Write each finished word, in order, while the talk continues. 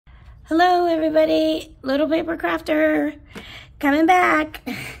Hello everybody, Little Paper Crafter coming back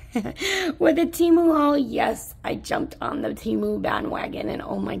with a Temu haul. Yes, I jumped on the Temu bandwagon and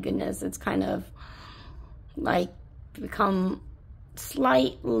oh my goodness, it's kind of like become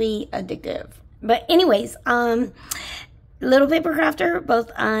slightly addictive. But anyways, Little Paper Crafter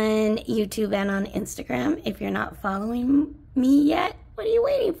both on YouTube and on Instagram. If you're not following me yet, what are you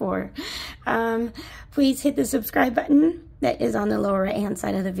waiting for? Please hit the subscribe button that is on the lower right hand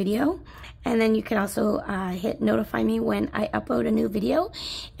side of the video, and then you can also hit notify me when I upload a new video,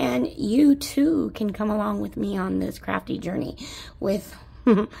 and you too can come along with me on this crafty journey with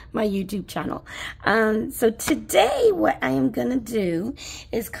my YouTube channel. So today what I am gonna do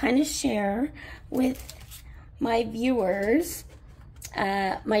is kind of share with my viewers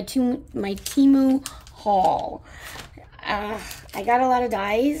my Temu haul. I got a lot of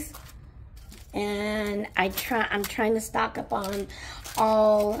dies, and I'm trying to stock up on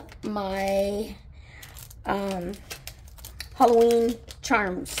all my Halloween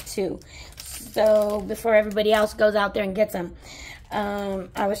charms too. So before everybody else goes out there and gets them,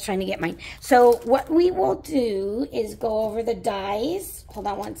 I was trying to get mine. So what we will do is go over the dies. Hold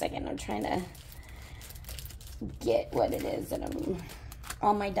on one second. I'm trying to get what it is that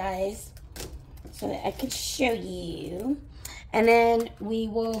all my dies so that I can show you. And then we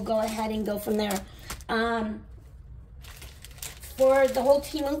will go ahead and go from there. For the whole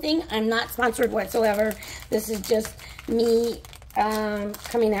Temu thing, I'm not sponsored whatsoever. This is just me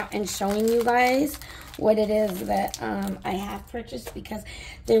coming out and showing you guys what it is that I have purchased, because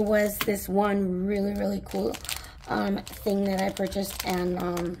there was this one really cool thing that I purchased,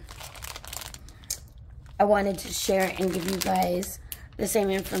 and I wanted to share and give you guys the same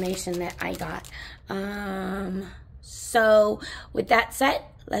information that I got. So with that said,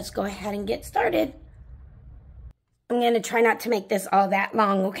 let's go ahead and get started. I'm going to try not to make this all that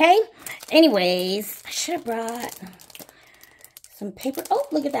long, okay? Anyways, I should have brought some paper. Oh,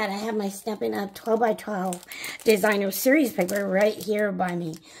 look at that. I have my Stampin' Up 12 by 12 designer series paper right here by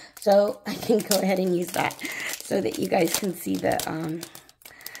me. So I can go ahead and use that so that you guys can see the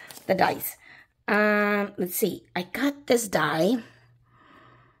dies. Let's see. I got this die.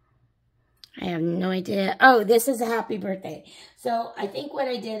 I have no idea. Oh, this is a happy birthday. So I think what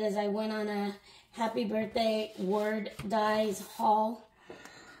I did is I went on a happy birthday word dies haul.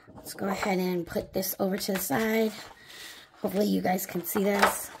 Let's go ahead and put this over to the side. Hopefully you guys can see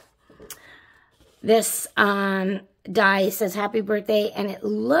this. This die says happy birthday, and it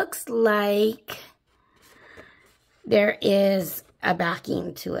looks like there is a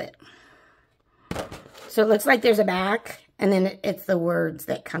backing to it. So it looks like there's a back, and then it's the words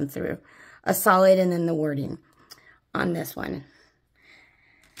that come through. A solid, and then the wording on this one.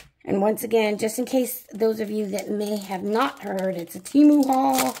 And once again, just in case those of you that may have not heard, it's a Temu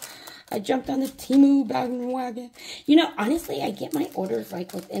haul. I jumped on the Temu bandwagon. You know, honestly, I get my orders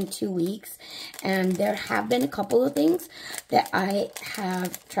like within 2 weeks, and there have been a couple of things that I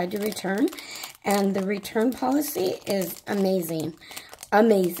have tried to return, and the return policy is amazing.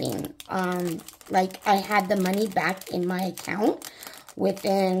 Amazing. Like, I had the money back in my account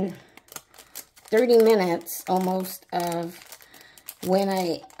within 30 minutes almost of when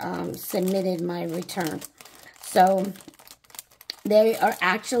I submitted my return. So they are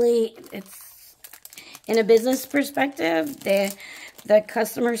actually, it's in a business perspective, the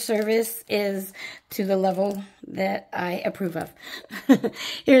customer service is to the level that I approve of.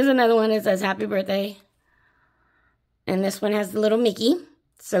 Here's another one that says happy birthday. And this one has the little Mickey.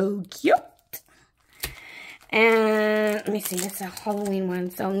 So cute. And let me see, it's a Halloween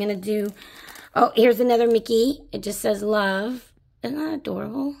one. So I'm going to do, oh, here's another Mickey. It just says love. Isn't that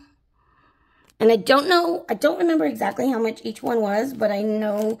adorable? And I don't know, I don't remember exactly how much each one was, but I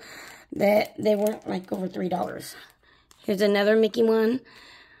know that they weren't like over $3. Here's another Mickey one.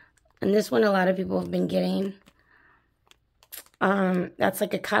 And this one a lot of people have been getting. That's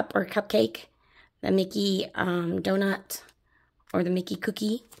like a cup or cupcake. The Mickey donut or the Mickey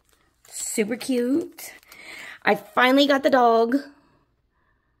cookie. Super cute. I finally got the dog.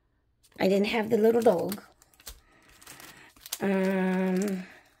 I didn't have the little dog.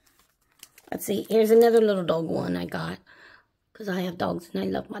 Let's see. Here's another little dog one I got, because I have dogs and I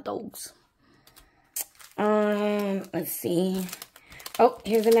love my dogs. Let's see. Oh,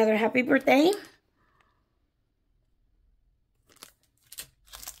 here's another happy birthday.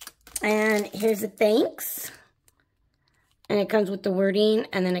 And here's a thanks. And it comes with the wording,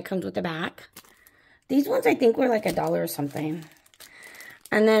 and then it comes with the back. These ones I think were like $1 or something.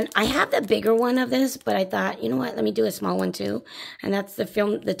 And then I have the bigger one of this, but I thought, you know what, let me do a small one too. And that's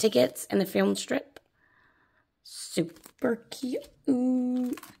the tickets and the film strip. Super cute.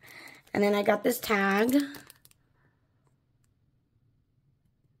 And then I got this tag.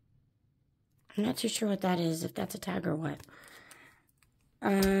 I'm not too sure what that is, if that's a tag or what.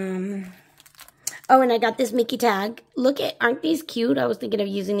 Oh, and I got this Mickey tag. Look at, aren't these cute? I was thinking of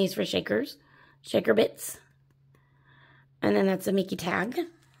using these for shakers. Shaker bits. And then that's a Mickey tag.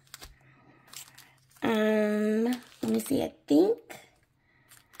 Let me see, I think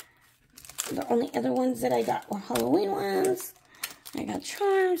the only other ones that I got were Halloween ones. I got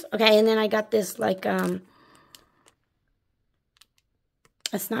charms. Okay, and then I got this, like,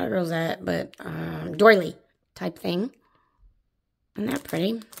 it's not a rosette, but doily type thing. Isn't that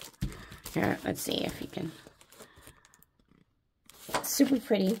pretty? Here, let's see if you can. It's super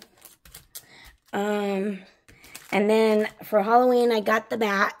pretty. And then for Halloween, I got the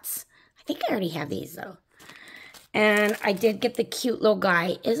bats. I think I already have these, though. And I did get the cute little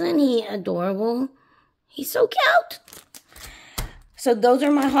guy. Isn't he adorable? He's so cute. So those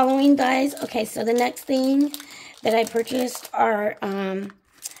are my Halloween dies. Okay, so the next thing that I purchased are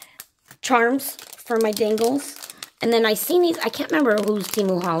charms for my dangles. And then I seen these. I can't remember whose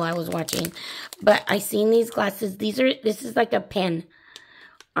Temu haul I was watching. But I seen these glasses. This is like a pen.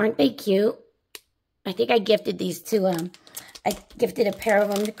 Aren't they cute? I think I gifted these to I gifted a pair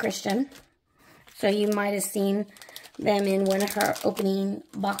of them to Christian. So you might have seen them in one of her opening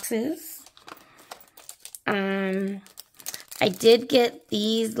boxes. I did get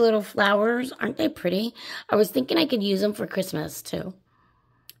these little flowers. Aren't they pretty? I was thinking I could use them for Christmas too.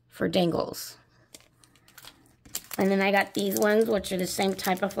 For dangles. And then I got these ones, which are the same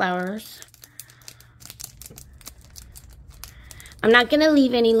type of flowers. I'm not going to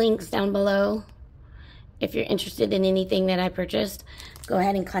leave any links down below. If you're interested in anything that I purchased, go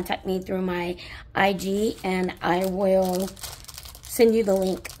ahead and contact me through my IG, and I will send you the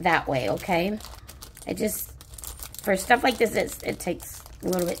link that way, okay? For stuff like this, it takes a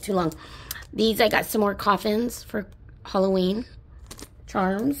little bit too long. These, I got some more coffins for Halloween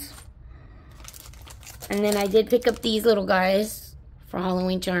charms. And then I did pick up these little guys for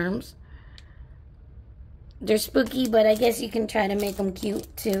Halloween charms. They're spooky, but I guess you can try to make them cute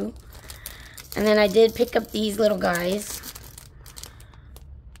too. And then I did pick up these little guys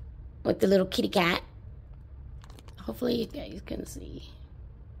with the little kitty cat. Hopefully you guys can see.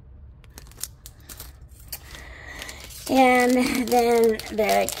 And then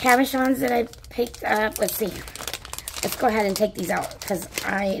the cabochons that I picked up, let's see. Let's go ahead and take these out because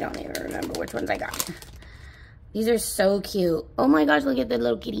I don't even remember which ones I got. These are so cute. Oh my gosh, look at the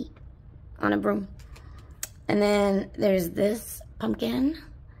little kitty on a broom. And then there's this pumpkin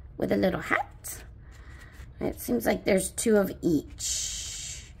with a little hat. It seems like there's 2 of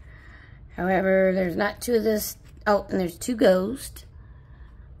each. However, there's not 2 of this. Oh, and there's 2 ghosts.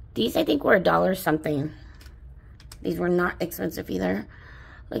 These, I think, were $1 something. These were not expensive either.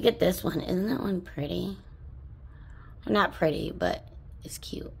 Look at this one. Isn't that one pretty? Well, not pretty, but it's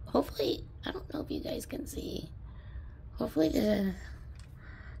cute. Hopefully, I don't know if you guys can see. Hopefully the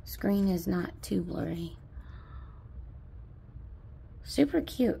screen is not too blurry. Super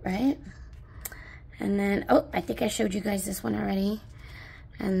cute, right? And then, oh, I think I showed you guys this one already.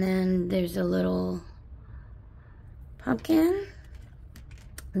 And then there's a little pumpkin.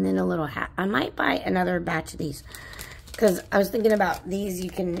 And then a little hat. I might buy another batch of these. Because I was thinking about these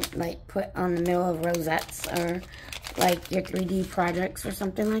you can, like, put on the middle of rosettes. Or, like, your 3D projects or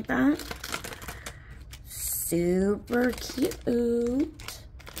something like that. Super cute.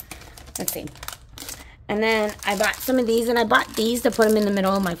 Let's see. And then I bought some of these. And I bought these to put them in the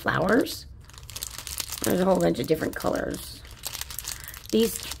middle of my flowers. There's a whole bunch of different colors.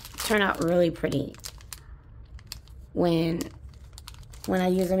 These turn out really pretty when I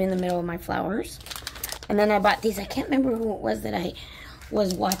use them in the middle of my flowers. And then I bought these. I can't remember who it was that I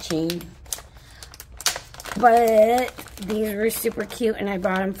was watching. But these were super cute, and I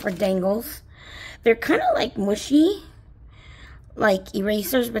bought them for dangles. They're kind of like mushy, like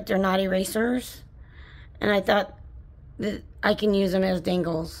erasers, but they're not erasers. And I thought that I can use them as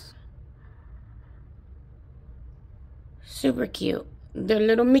dangles. Super cute. They're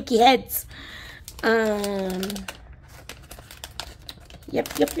little Mickey heads. Yep.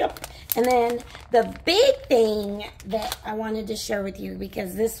 And then the big thing that I wanted to share with you,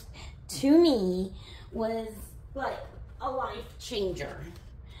 because this, to me, was like a life changer.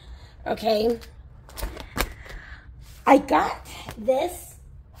 Okay? I got this.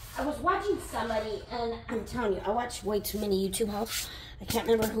 I was watching somebody, and I'm telling you, I watch way too many YouTube hauls. I can't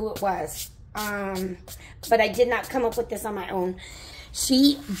remember who it was. But I did not come up with this on my own.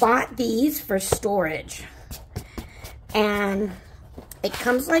 She bought these for storage. And it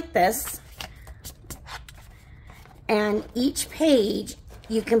comes like this. And each page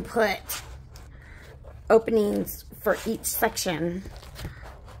you can put openings for each section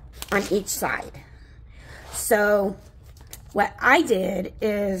on each side. So what I did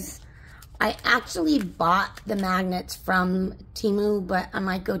is I actually bought the magnets from Temu, but I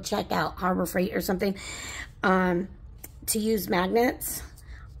might go check out Harbor Freight or something to use magnets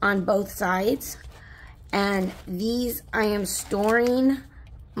on both sides. And these, I am storing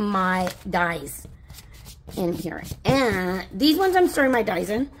my dies in here. And these ones I'm storing my dies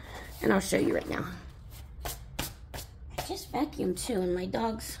in, and I'll show you right now. I just vacuumed too, and my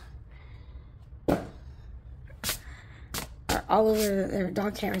dogs are all over, their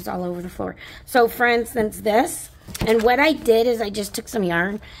dog hair is all over the floor. So for instance, this, and what I did is I just took some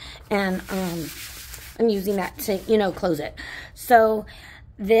yarn, and I'm using that to, you know, close it. So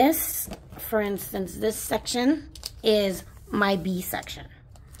this, for instance, this section is my B section.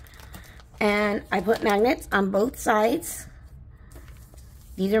 And I put magnets on both sides.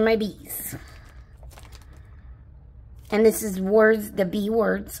 These are my B's. And this is words, the B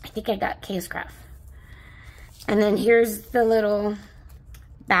words. I think I got Case-Craft. And then here's the little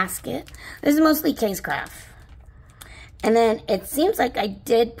basket. This is mostly Case-Craft. And then it seems like I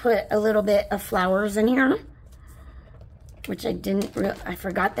did put a little bit of flowers in here, which I didn't I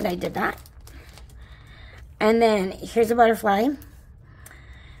forgot that I did that. And then here's a butterfly.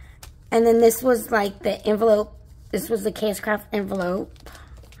 And then this was like the envelope. This was the Case-Craft envelope.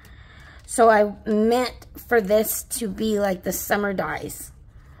 So I meant for this to be like the summer dies.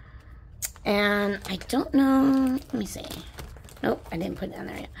 And I don't know, let me see. Nope, I didn't put it down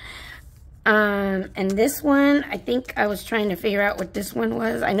there yet. And this one, I think I was trying to figure out what this one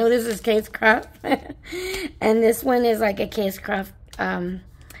was. I know this is Case-Craft. And this one is like a Case-Craft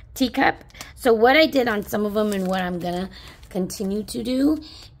teacup. So what I did on some of them and what I'm gonna continue to do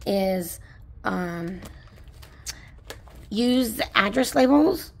is use the address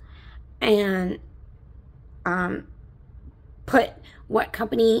labels and put what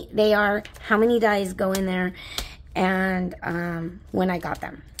company they are, how many dies go in there, and when I got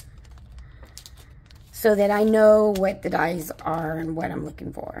them. So that I know what the dies are and what I'm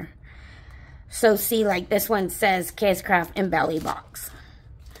looking for. So see, like this one says Case-Craft Embelly Box.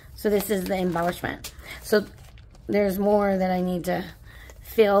 So this is the embellishment. So there's more that I need to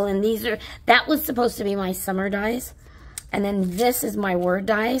fill, and these are, that was supposed to be my summer dies, and then this is my word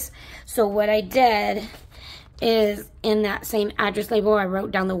dies. So what I did is in that same address label, I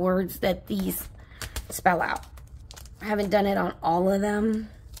wrote down the words that these spell out. I haven't done it on all of them,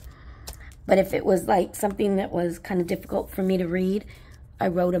 but if it was like something that was kind of difficult for me to read, I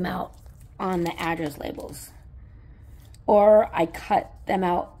wrote them out on the address labels, or I cut them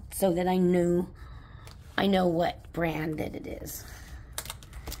out so that I know what brand that it is.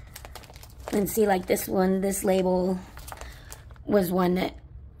 And see, like this one, this label was one that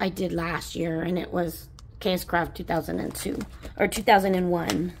I did last year, and it was Case-Craft 2002 or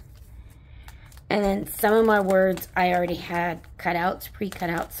 2001. And then some of my words I already had cutouts, pre-cut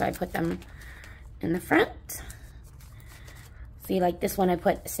out, so I put them in the front. See, like this one I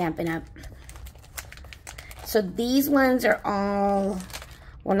put Stampin' Up. So these ones are all,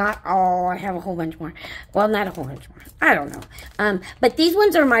 well, not all, I have a whole bunch more. Well, not a whole bunch more, I don't know. But these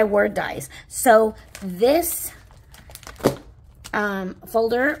ones are my word dies. So this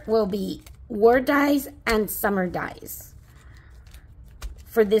folder will be word dies and summer dies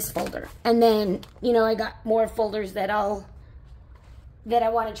for this folder. And then, you know, I got more folders that I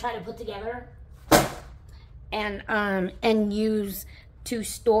want to try to put together and use to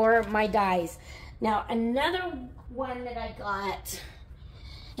store my dies. Now, another one that I got,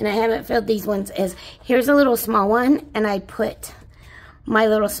 and I haven't filled these ones, is here's a little small one, and I put my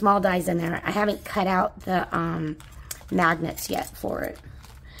little small dies in there. I haven't cut out the magnets yet for it.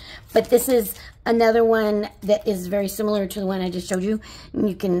 But this is another one that is very similar to the one I just showed you. And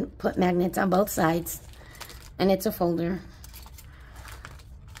you can put magnets on both sides, and it's a folder.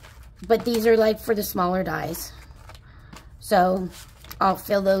 But these are like for the smaller dies. So I'll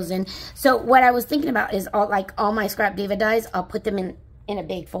fill those in. So what I was thinking about is all my Scrap Diva dies, I'll put them in a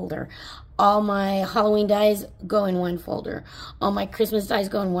big folder. All my Halloween dies go in one folder. All my Christmas dies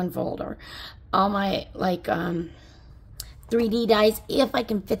go in one folder. All my 3D dies, if I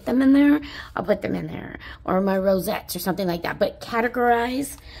can fit them in there, I'll put them in there. Or my rosettes or something like that. But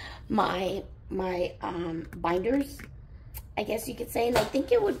categorize my binders, I guess you could say. And I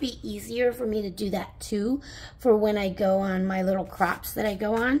think it would be easier for me to do that too for when I go on my little crops that I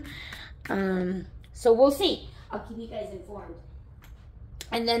go on. So we'll see. I'll keep you guys informed.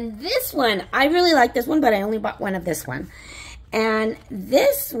 And then this one, I really like this one, but I only bought one of this one. And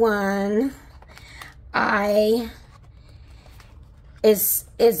this one, I is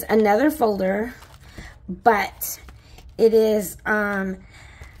another folder, but it is,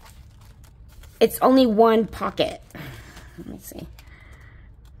 it's only one pocket. Let me see.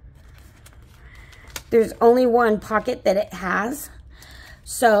 There's only one pocket that it has.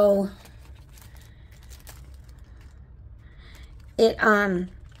 So it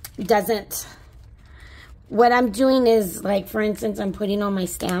doesn't, what I'm doing is, like, for instance, I'm putting all my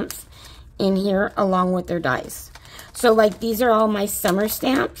stamps in here along with their dies. So, like, these are all my summer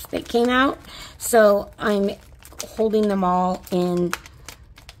stamps that came out. So I'm holding them all in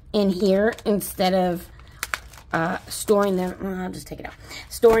here instead of storing them. I'll just take it out.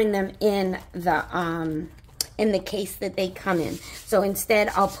 Storing them in the case that they come in. So instead,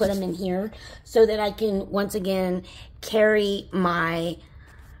 I'll put them in here so that I can once again carry my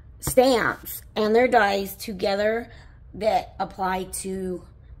stamps and their dies together that apply to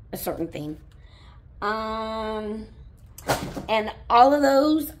a certain thing. And all of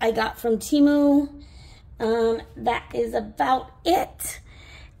those I got from Temu. That is about it.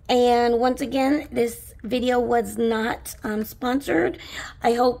 And once again, this video was not sponsored.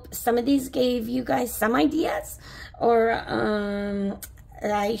 I hope some of these gave you guys some ideas, or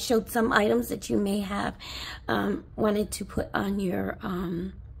I showed some items that you may have wanted to put on your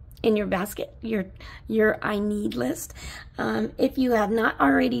in your basket, your I need list. If you have not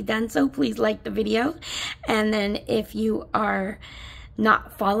already done so, please like the video. And then if you are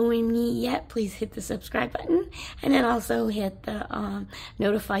not following me yet, please hit the subscribe button, and then also hit the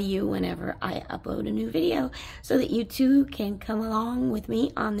notify you whenever I upload a new video, so that you too can come along with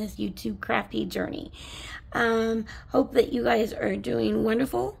me on this YouTube crafty journey. Hope that you guys are doing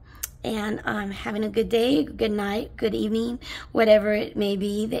wonderful and having a good day, good night, good evening, whatever it may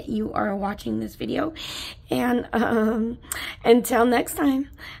be that you are watching this video. And until next time,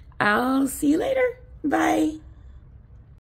 I'll see you later. Bye.